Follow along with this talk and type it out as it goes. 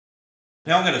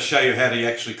Now I'm going to show you how to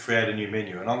actually create a new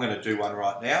menu, and I'm going to do one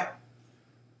right now.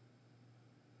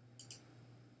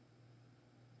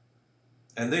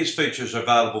 And these features are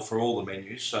available for all the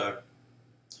menus, so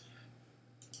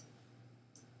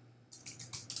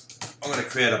I'm going to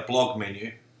create a blog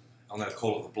menu. I'm going to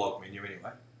call it the blog menu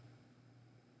anyway.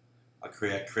 I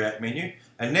create menu,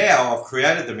 and now I've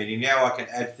created the menu. Now I can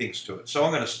add things to it. So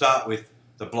I'm going to start with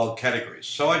the blog categories.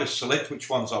 So I just select which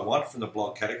ones I want from the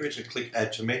blog categories and click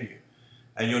add to menu.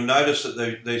 And you'll notice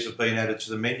that these have been added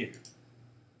to the menu.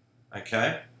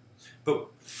 Okay?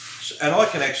 And I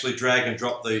can actually drag and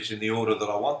drop these in the order that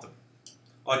I want them.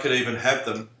 I could even have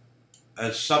them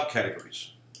as subcategories,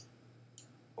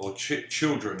 or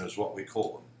children is what we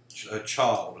call them, a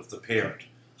child of the parent.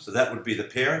 So that would be the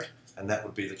parent and that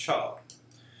would be the child.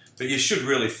 But you should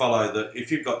really follow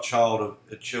if you've got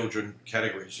children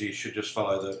categories, you should just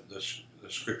follow the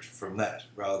script from that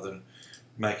rather than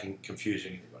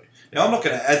confusing anybody. Now I'm not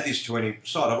going to add this to any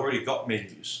site. I've already got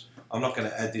menus. I'm not going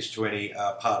to add this to any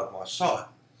part of my site.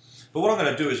 But what I'm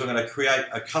going to do is I'm going to create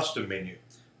a custom menu.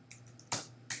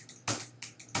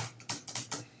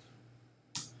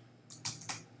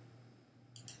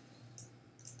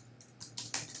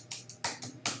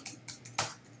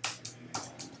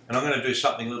 And I'm going to do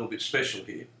something a little bit special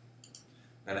here.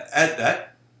 I'm going to add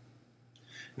that.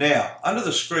 Now, under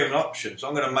the screen options,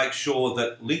 I'm going to make sure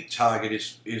that link target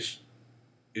is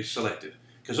selected,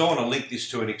 because I want to link this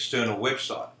to an external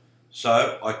website.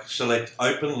 So I select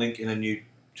open link in a new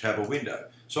tab or window.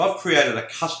 So I've created a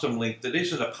custom link that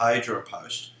isn't a page or a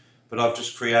post, but I've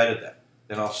just created that.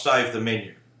 Then I'll save the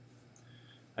menu.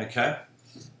 Okay.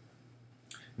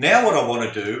 Now what I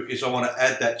want to do is I want to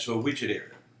add that to a widget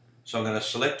area. So I'm going to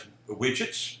select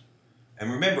widgets,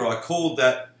 and remember I called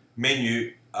that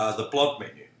menu the blog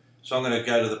menu. So I'm going to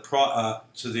go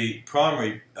to the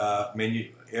primary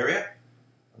menu area.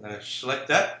 I'm going to select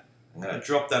that. I'm going to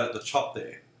drop that at the top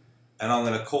there, and I'm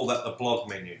going to call that the blog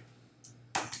menu.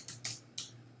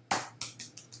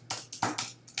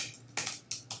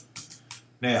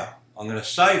 Now I'm going to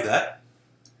save that,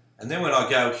 and then when I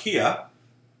go here,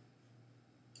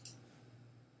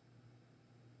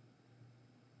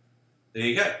 there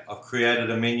you go. I've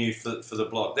created a menu for the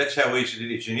blog. That's how easy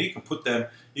it is. And you can put that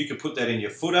in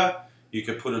your footer. You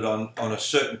could put it on a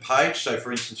certain page. So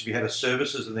for instance, if you had a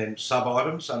services and then sub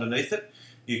items underneath it,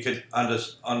 you could on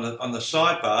the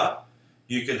sidebar,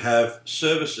 you could have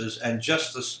services and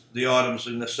just the items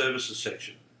in the services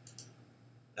section.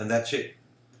 And that's it.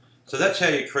 So that's how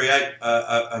you create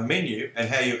a menu and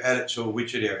how you add it to a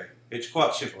widget area. It's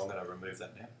quite simple. I'm going to remove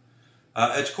that now.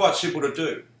 It's quite simple to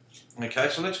do. Okay,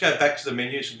 so let's go back to the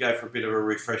menus and go for a bit of a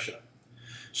refresher.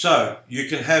 So you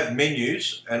can have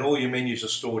menus, and all your menus are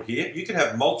stored here. You can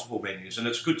have multiple menus, and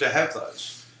it's good to have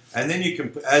those. And then you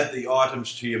can add the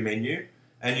items to your menu,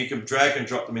 and you can drag and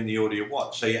drop them in the order you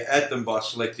want. So you add them by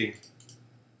selecting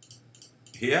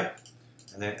here,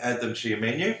 and then add them to your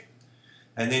menu.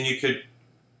 And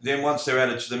then once they're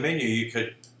added to the menu, you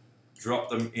could drop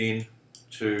them in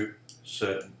to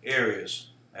certain areas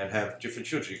and have different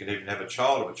children. You can even have a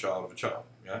child of a child of a child.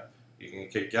 You know, you can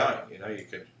keep going. You know, you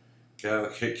can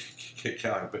keep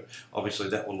going, but obviously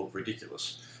that will look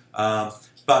ridiculous.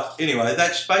 But anyway,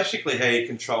 that's basically how you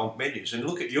control menus. And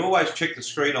you always check the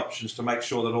screen options to make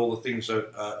sure that all the things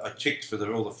are ticked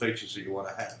for all the features that you want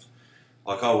to have.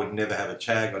 Like I would never have a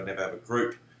tag. I'd never have a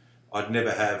group. I'd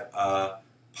never have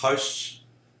posts.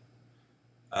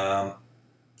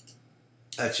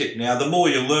 That's it. Now, the more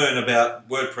you learn about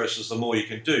WordPress, the more you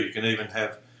can do. You can even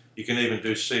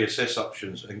do CSS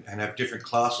options and have different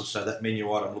classes, so that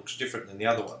menu item looks different than the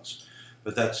other ones.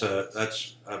 But that's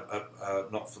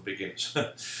not for beginners.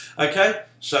 Okay,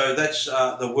 so that's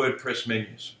the WordPress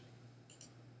menus.